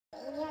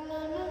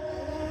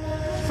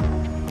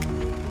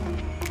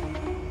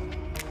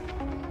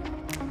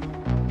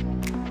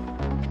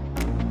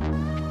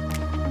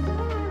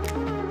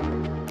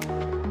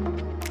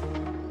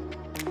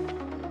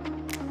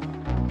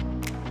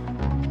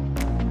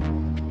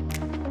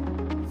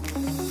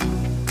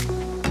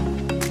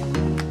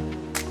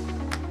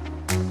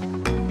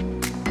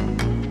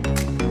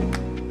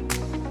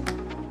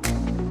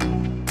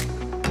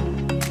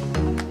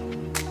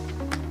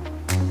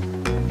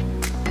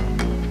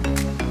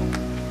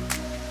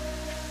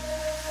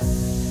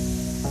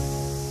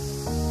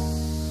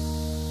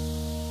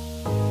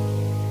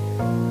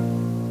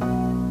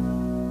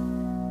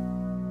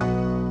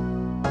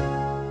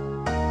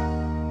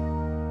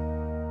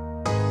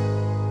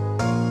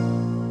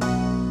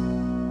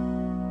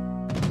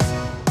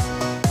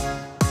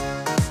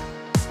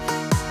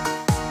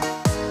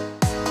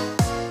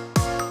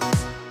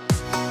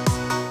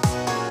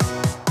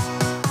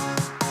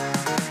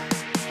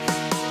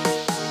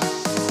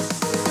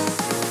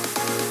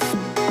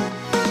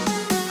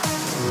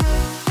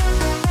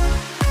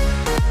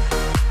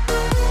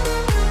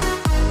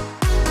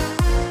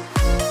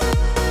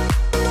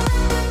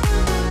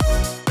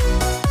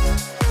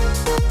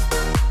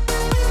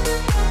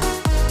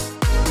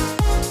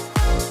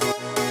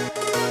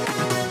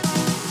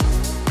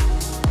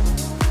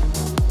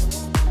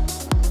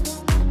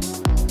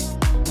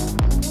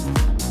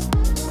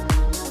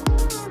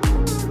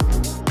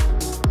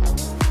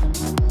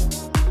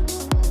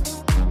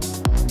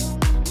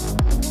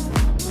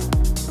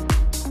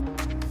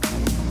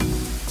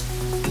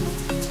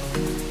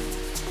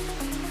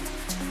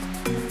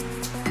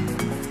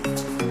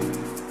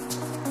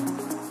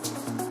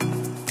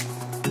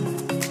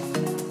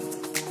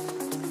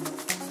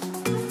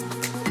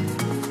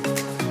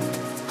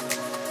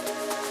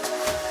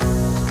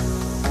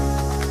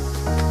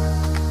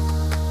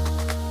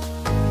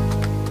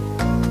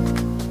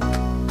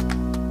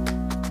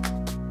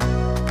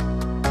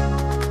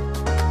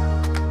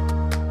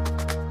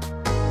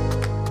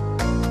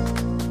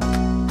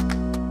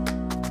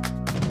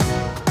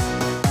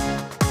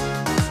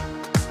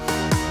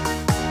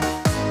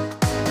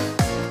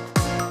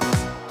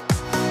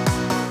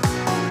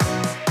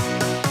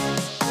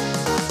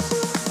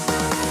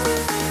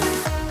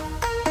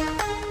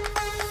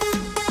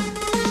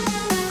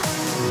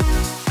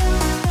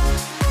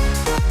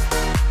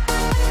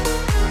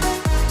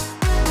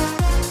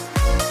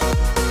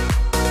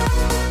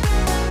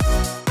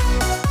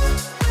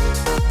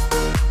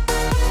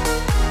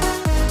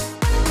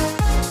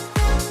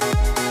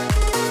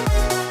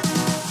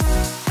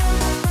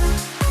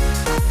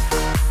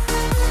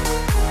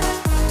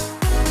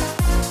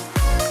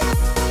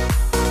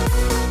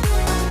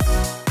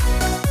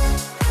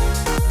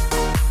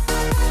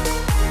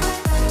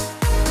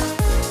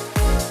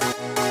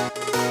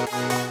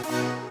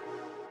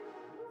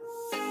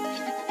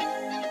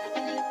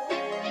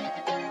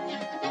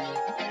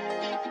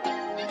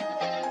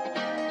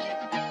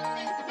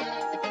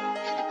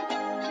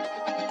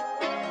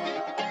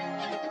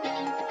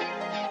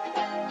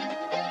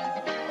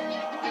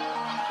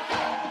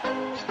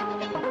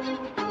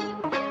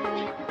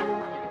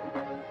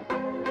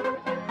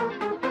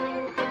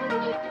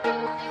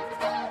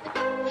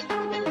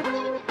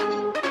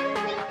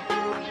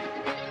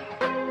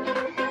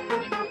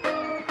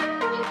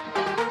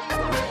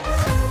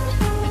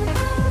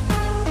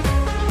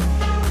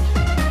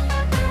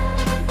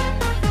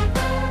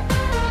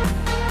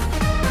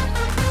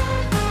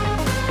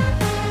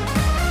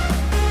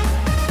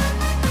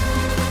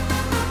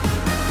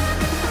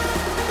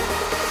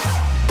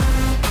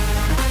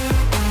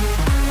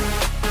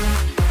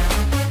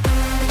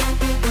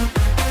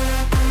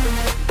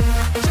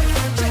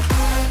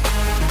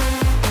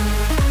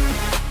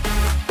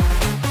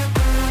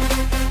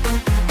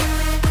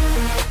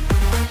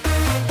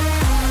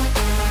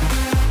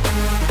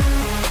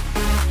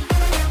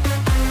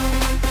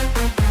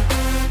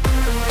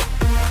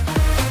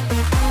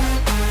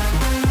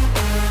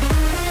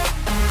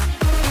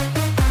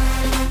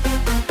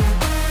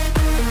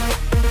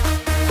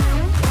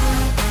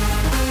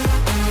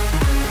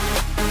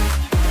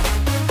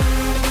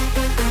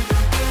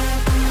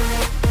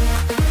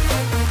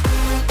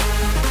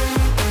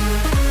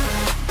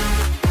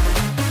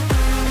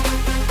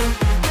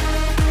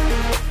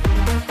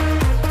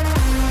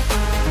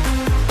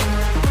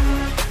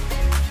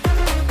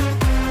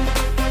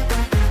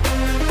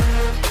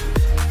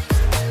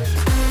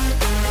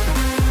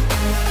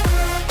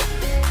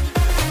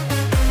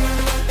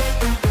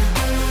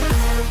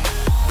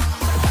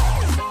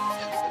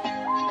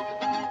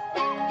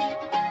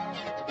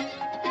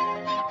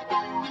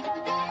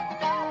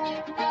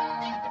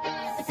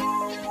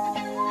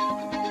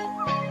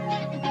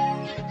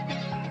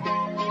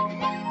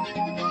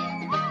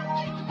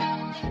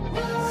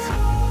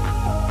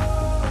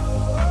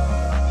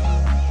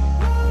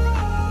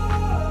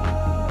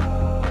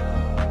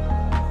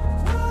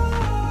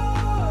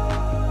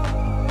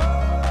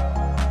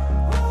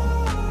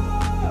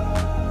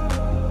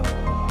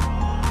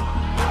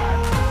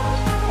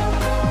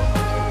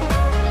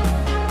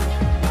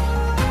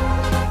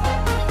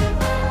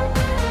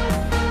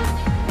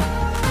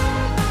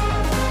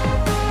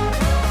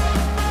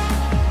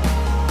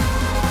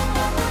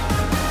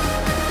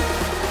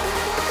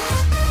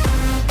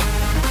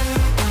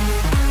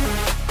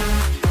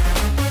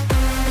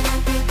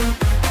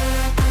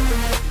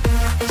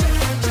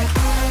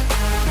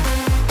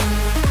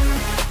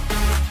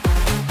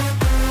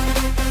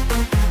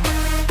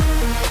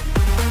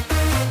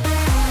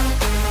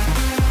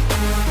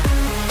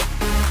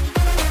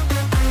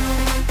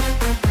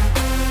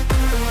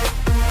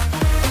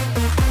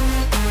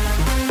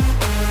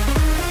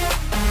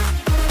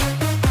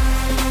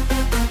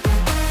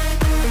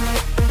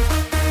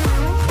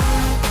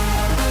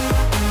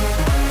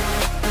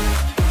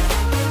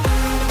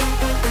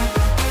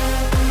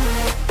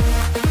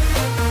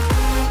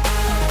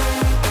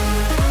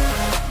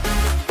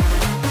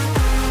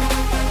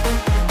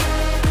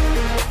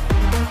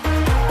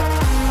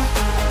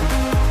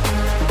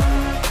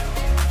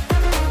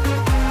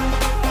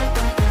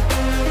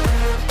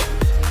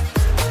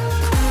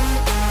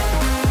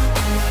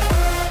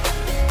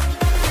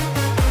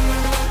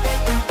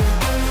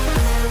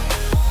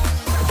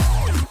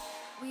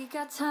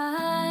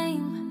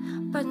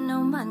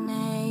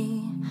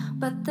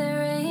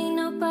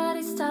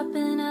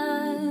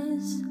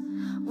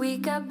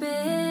got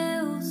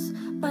bills,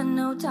 but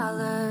no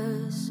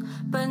dollars.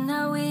 But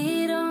now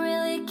we don't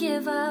really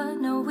give up.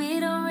 No, we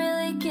don't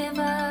really give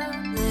up.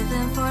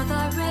 Living for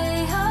that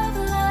ray of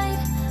light.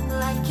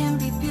 Life can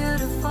be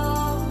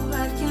beautiful.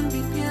 Life can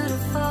be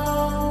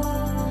beautiful.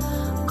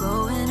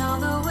 Going all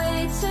the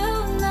way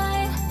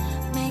tonight,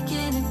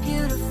 making it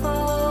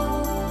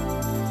beautiful.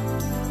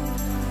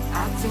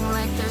 Acting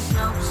like there's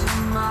no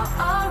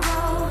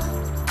tomorrow.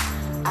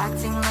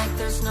 Acting like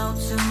there's no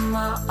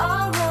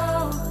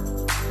tomorrow.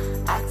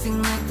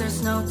 Acting like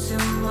there's no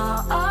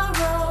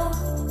tomorrow.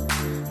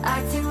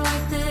 Acting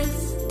like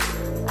this.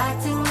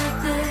 Acting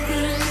like this.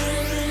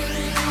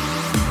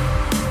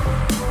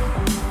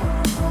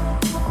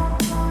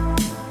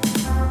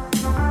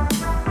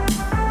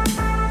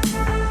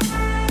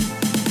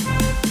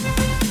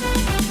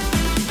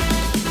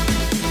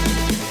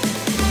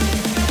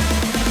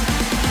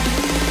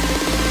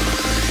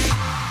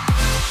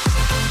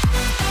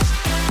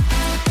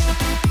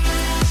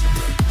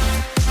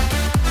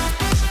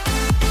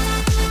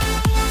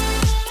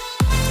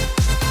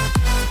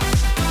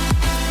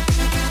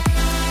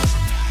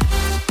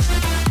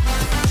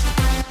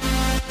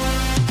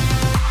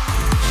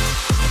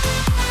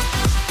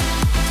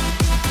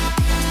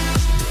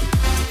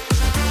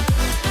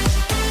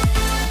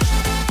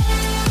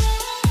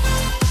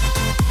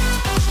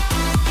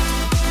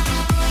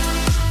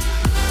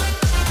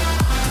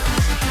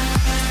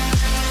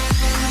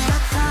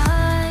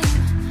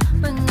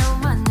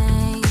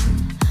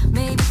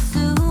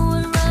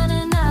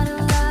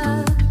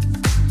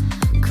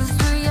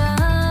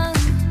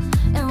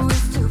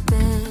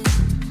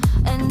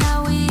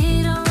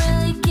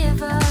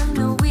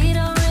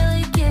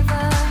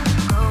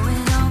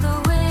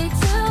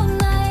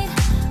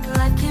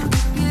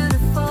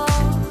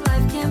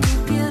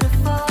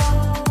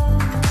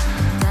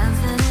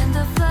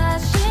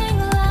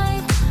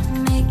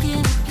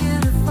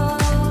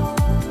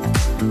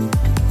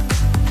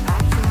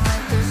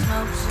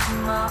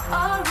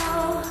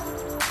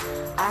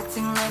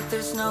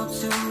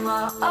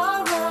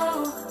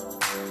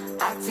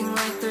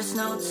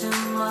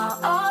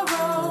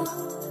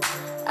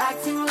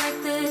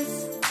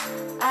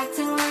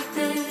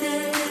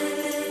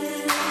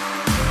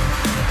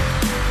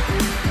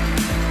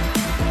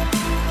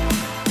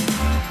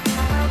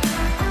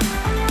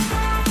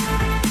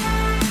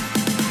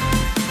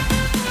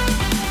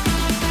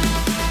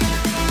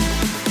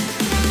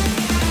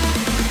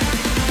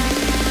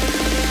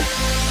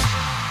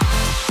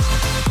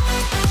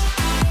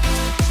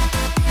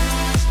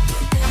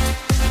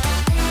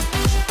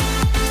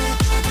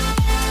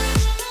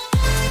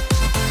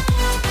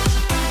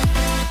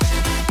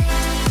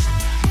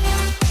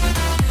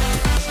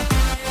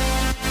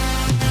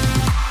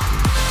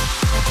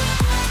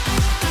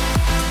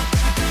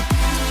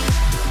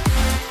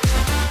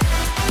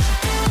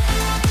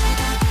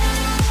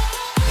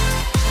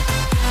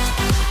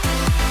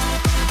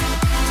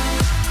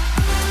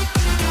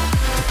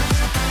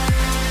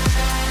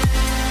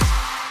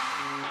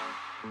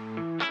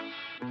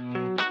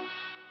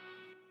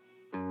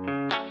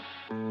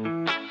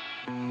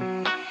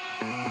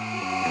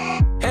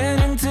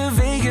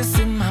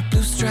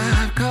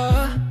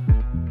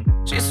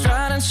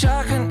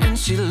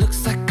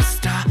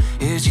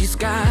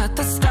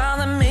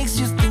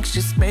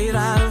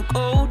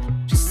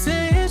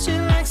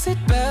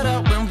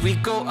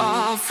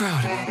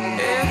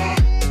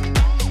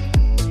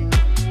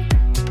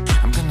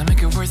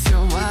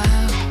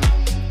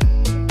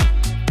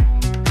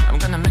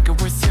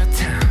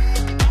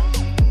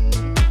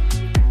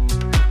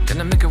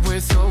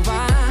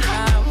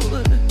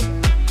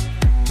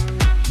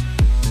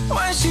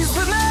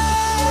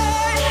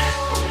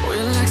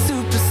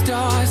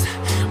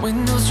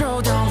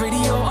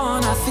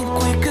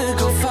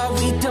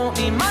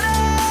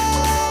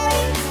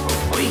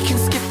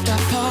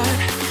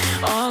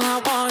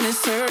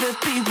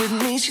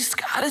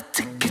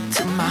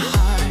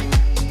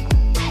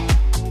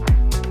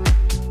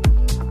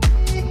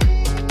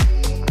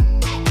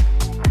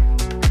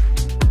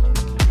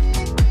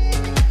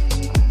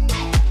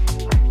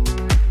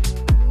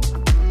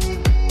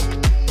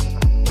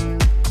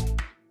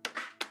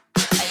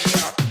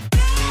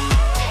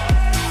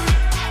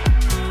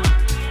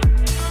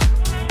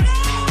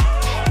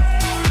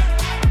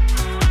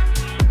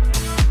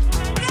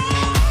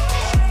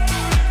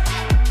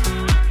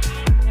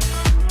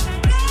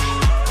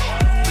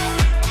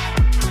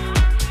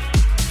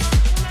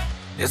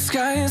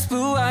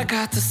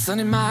 Sun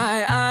in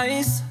my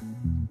eyes.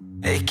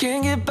 It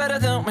can't get better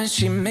than when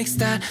she makes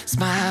that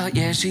smile.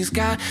 Yeah, she's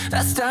got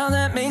that style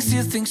that makes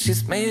you think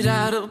she's made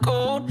out of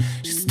gold.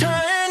 She's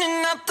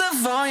turning up the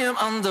volume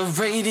on the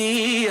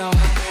radio.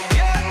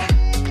 Yeah.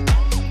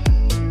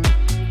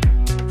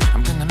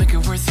 I'm gonna make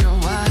it worth your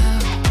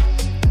while.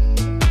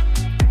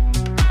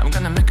 I'm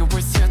gonna make it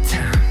worth your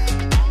time.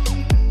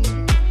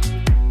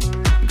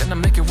 I'm gonna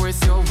make it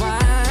worth your while.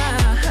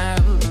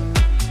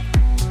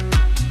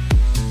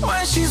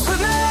 When she's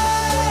with me,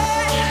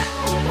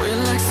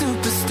 we're like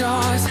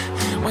superstars.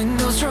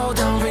 Windows roll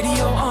down,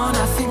 radio on.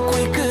 I think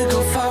we could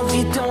go far.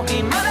 We don't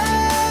need money.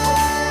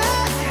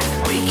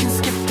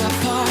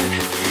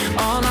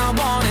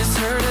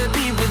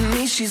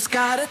 she's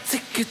got a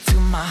ticket to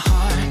my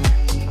heart.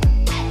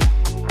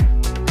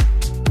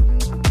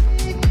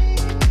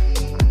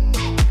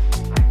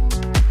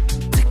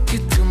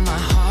 Ticket to my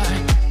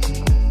heart.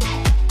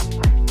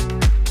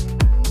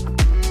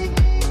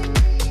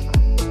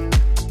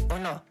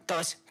 Uno,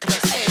 dos,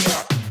 tres, hey, yo.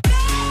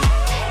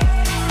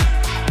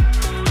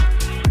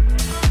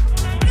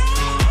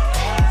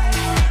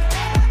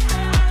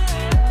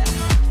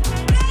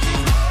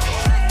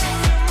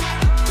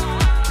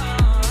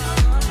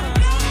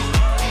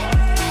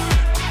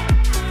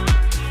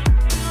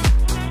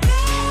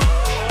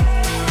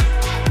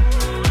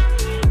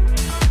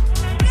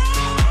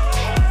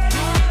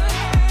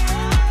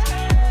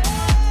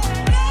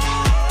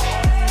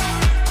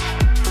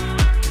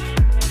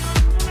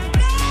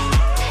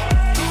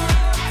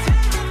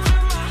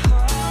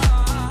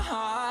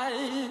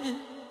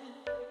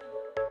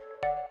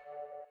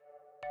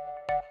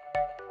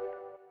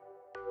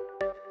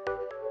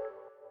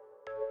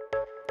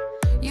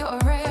 You're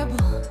a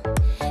rebel,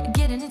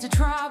 getting into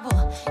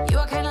trouble. You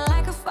are kinda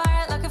like a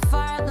fire, like a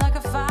fire, like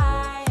a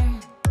fire.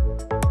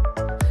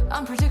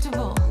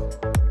 Unpredictable,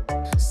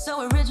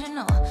 so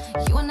original.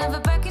 You are never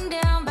backing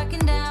down,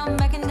 backing down,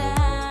 backing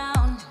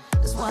down.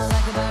 That's what I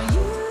like about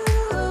you.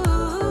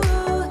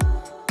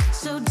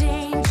 So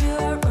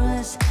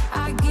dangerous,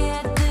 I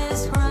get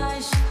this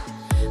rush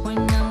when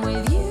I'm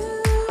with you.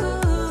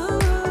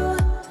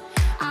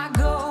 I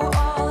go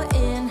all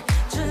in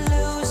to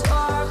lose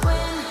or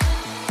win.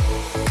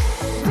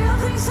 Build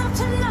things up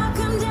to knock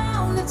 'em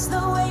down. It's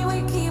the way we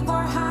keep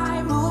our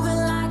high,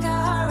 moving like a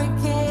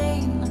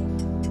hurricane.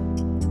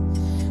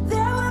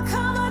 There will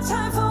come a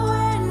time for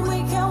when we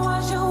can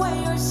wash away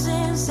your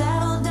sins,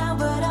 settle down,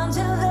 but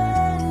until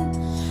then,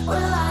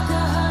 we're like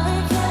a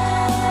hurricane.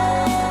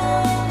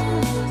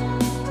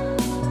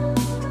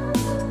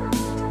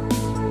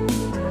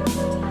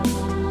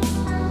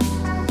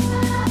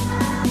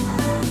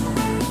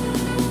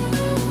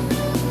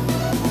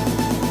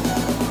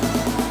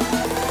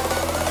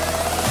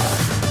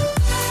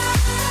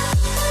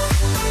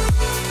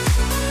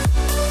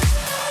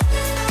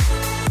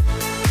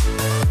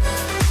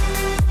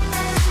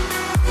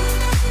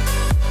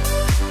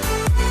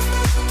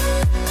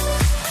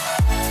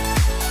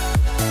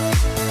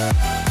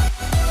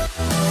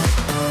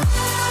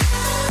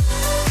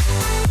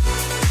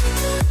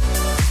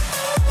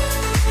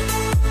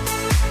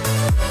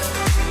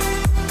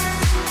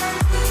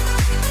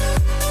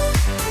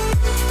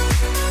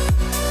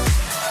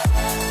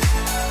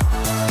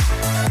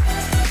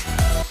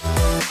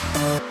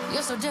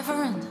 You're so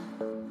different,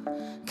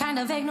 kind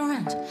of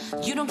ignorant.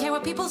 You don't care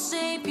what people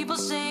say, people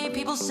say,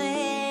 people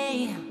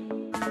say.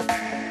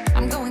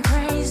 I'm going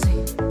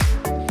crazy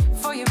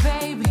for you,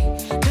 baby.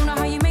 Don't know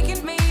how you're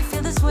making me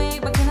feel this way.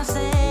 What can I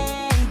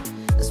say?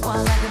 That's what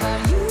I like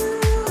about you.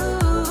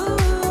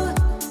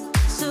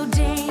 So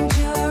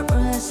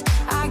dangerous,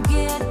 I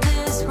get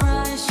this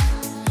rush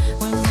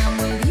when I'm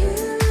with you.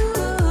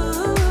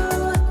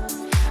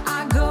 I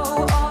go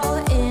all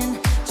in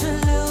to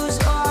lose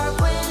or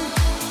win.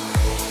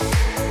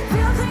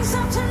 Build things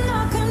up to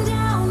knock 'em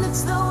down.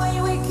 It's the way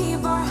we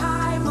keep our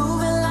high,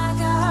 moving like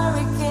a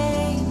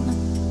hurricane.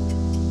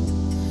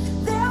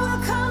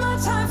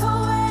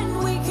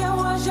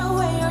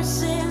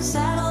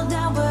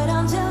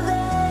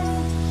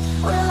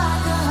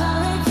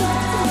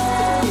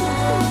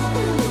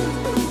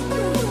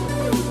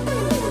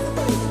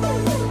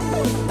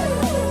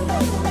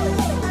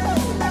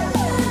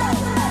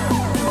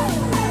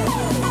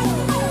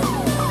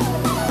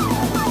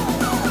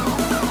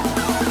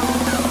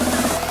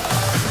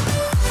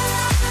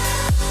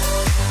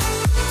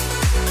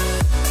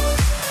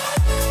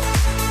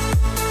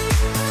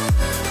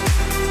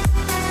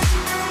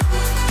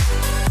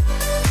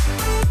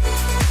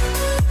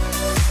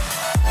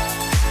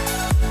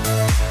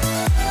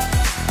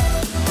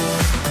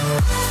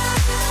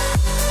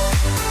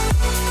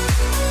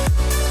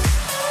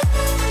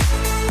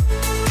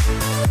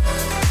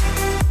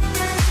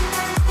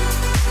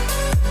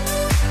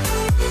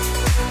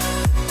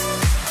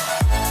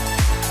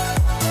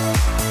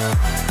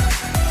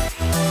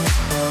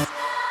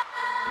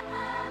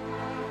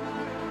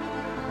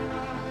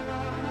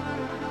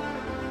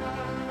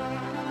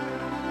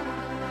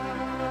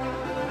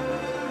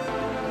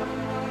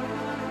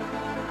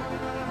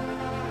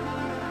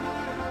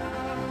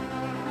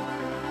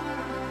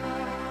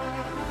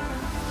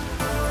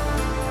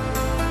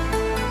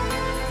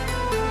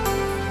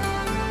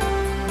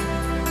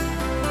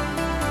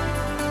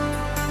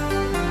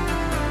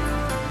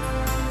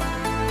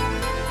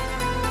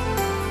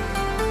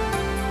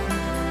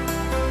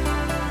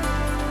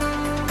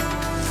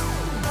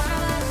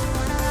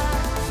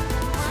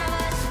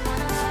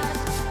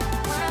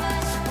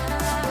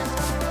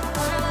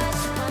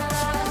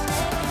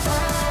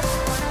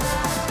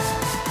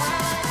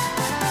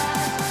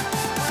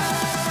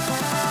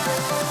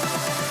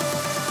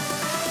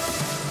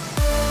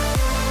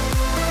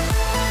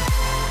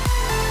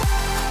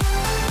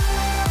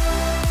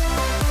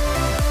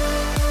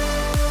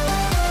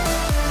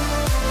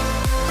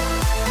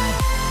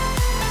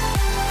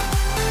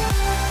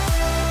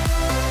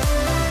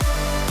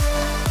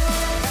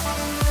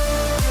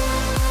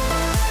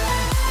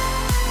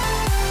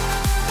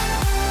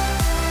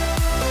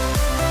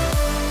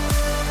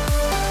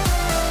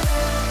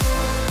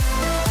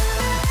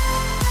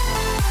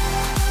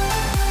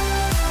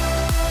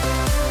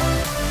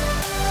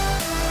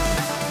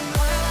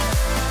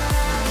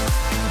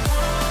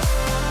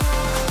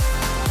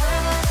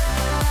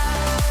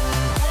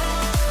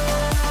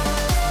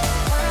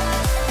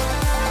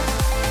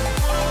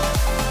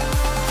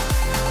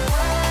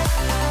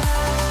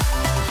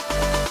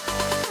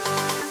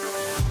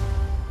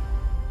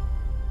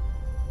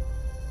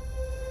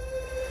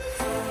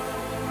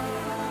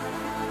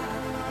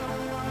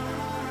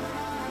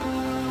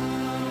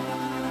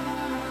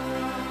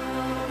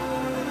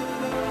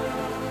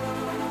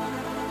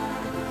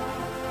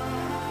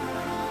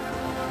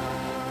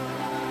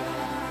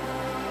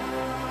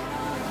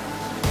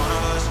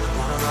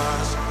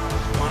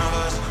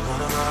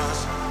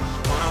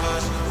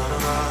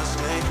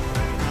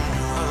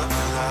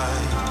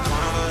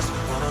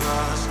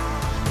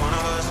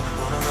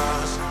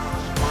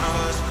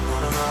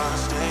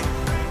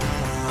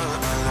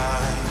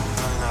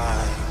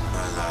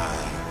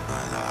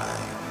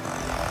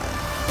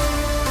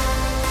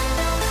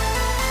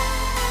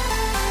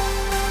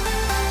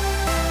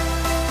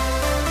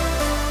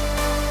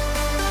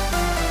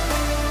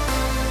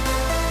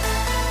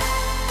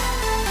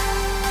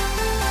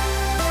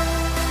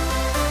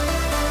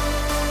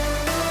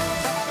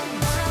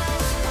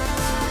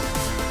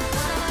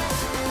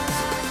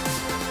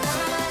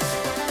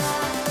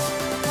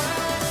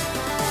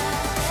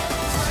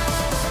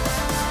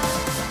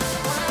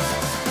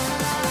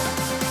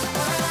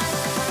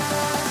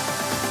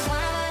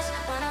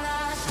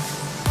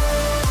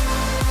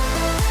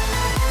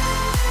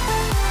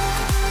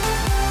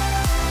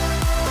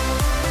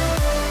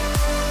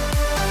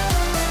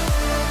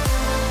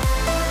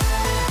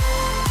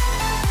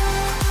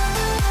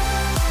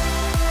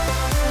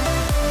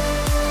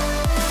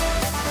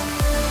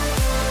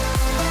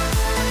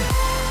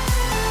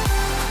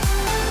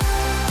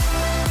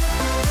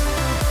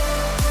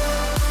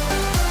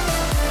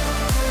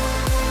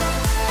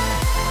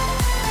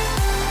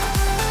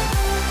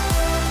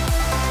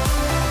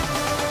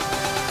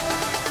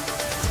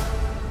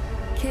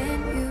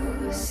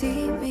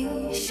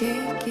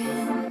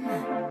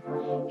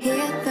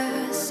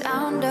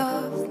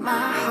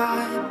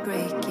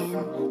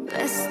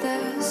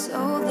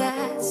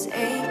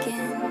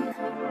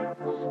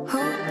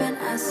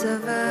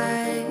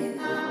 survive.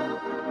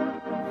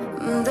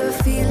 The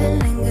feeling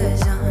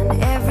lingers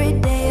on every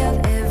day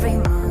of every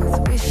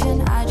month,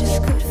 wishing I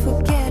just could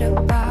forget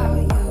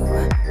about you.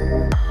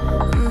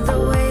 The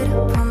weight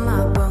upon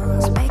my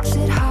bones makes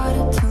it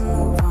harder to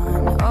move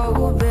on.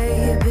 Oh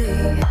baby,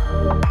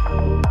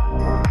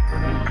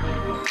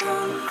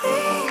 don't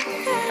think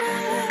that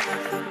I'll ever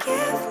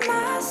forgive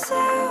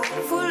myself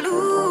for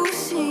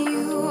losing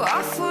you,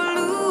 or for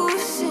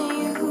losing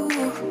you.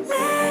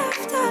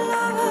 Left our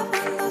love up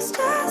on those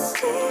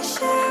dusty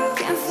shelves.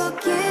 Can't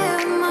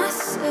forgive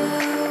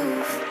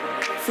myself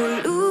for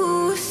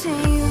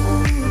losing you.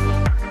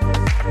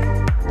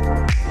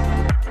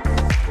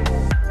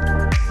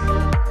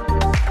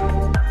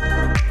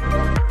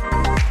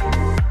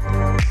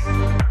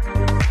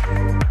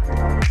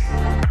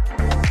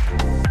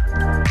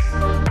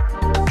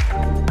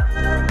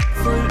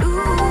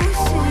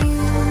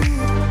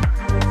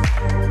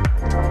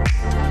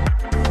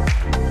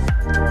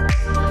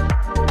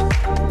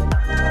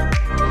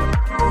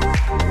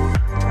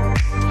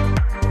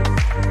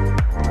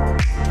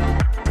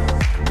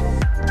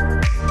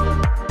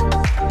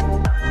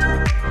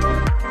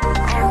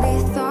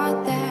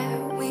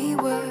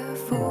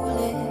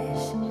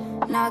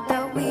 Not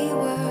that we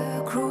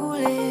were cruel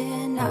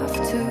enough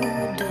to do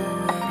it.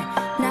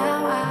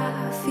 Now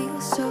I feel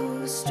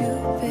so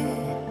stupid.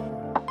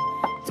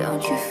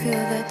 Don't you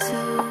feel that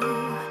too?